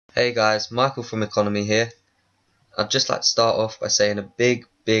Hey guys, Michael from Economy here. I'd just like to start off by saying a big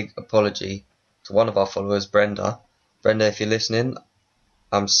apology to one of our followers, Brenda. Brenda, if you're listening,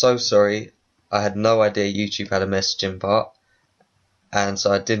 I'm so sorry. I had no idea YouTube had a messaging part, and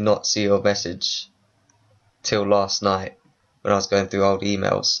so I did not see your message till last night when I was going through old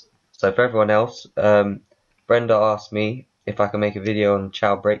emails. So for everyone else, Brenda asked me if I can make a video on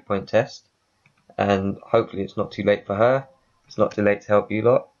Chow Breakpoint test, and hopefully it's not too late for her. It's not too late to help you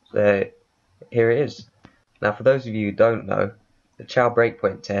lot. So here it is. Now, for those of you who don't know, the Chow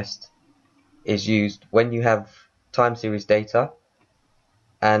Breakpoint test is used when you have time series data,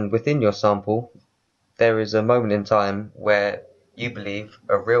 and within your sample, there is a moment in time where you believe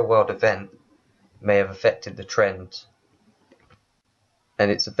a real-world event may have affected the trend,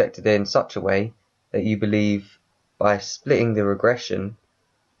 and it's affected it in such a way that you believe by splitting the regression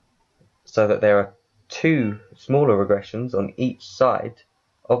so that there are two smaller regressions on each side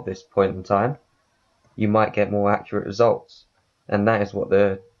of this point in time, you might get more accurate results. And that is what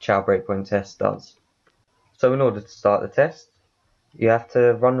the Chow Breakpoint test does. So in order to start the test, you have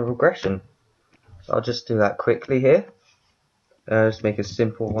to run a regression. So I'll just do that quickly here. Just make a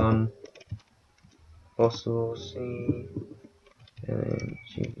simple one. Fossil C and then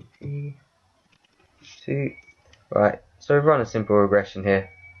GDP 2. Right, so run a simple regression here.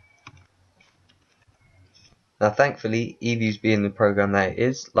 Now thankfully, EViews being the program that it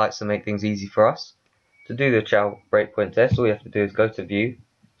is, likes to make things easy for us. To do the Chow Breakpoint test, all you have to do is go to View,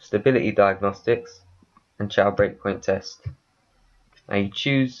 Stability Diagnostics, and Chow Breakpoint test. Now you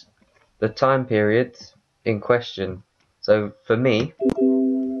choose the time period in question. So for me,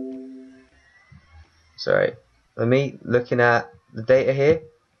 looking at the data here,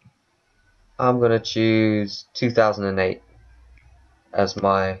 I'm going to choose 2008 as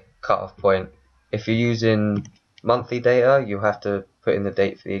my cutoff point. If you're using monthly data, you'll have to put in the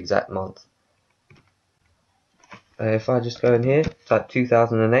date for the exact month. If I just go in here, type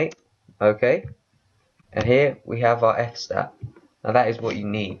 2008, okay, and here we have our f-stat. Now that is what you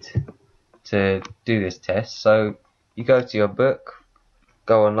need to do this test. So you go to your book,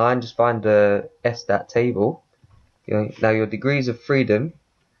 go online, just find the f-stat table. Now your degrees of freedom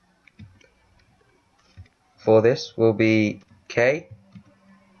for this will be k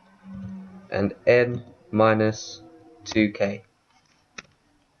and n minus 2k.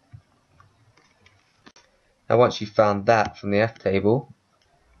 Now once you've found that from the F table,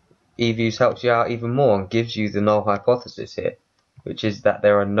 EViews helps you out even more and gives you the null hypothesis here, which is that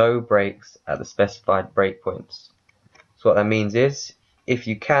there are no breaks at the specified breakpoints. So what that means is, if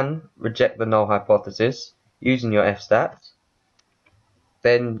you can reject the null hypothesis using your f-stat,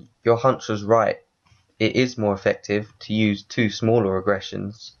 then your hunch was right. It is more effective to use two smaller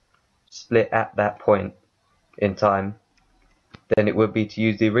regressions split at that point in time than it would be to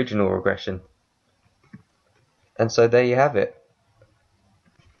use the original regression. And so there you have it.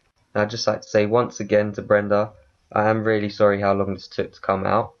 Now I'd just like to say once again to Brenda, I am really sorry how long this took to come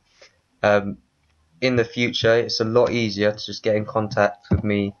out. In the future, it's a lot easier to just get in contact with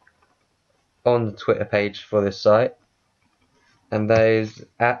me on the Twitter page for this site, and that is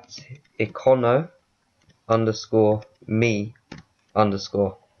at econo_me_.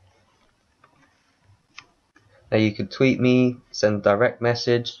 Now you could tweet me, send a direct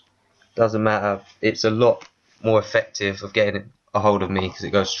message, doesn't matter. It's a lot more effective of getting a hold of me because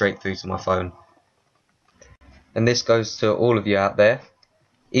it goes straight through to my phone. And this goes to all of you out there,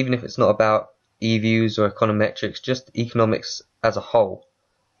 even if it's not about EViews or econometrics, just economics as a whole.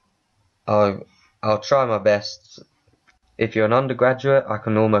 I'll try my best. If you're an undergraduate, I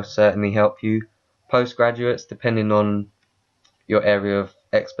can almost certainly help you. Postgraduates, depending on your area of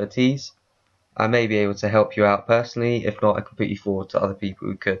expertise, I may be able to help you out personally. If not, I can put you forward to other people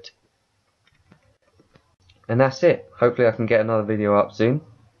who could. And that's it. Hopefully I can get another video up soon.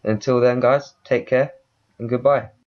 Until then guys, take care and goodbye.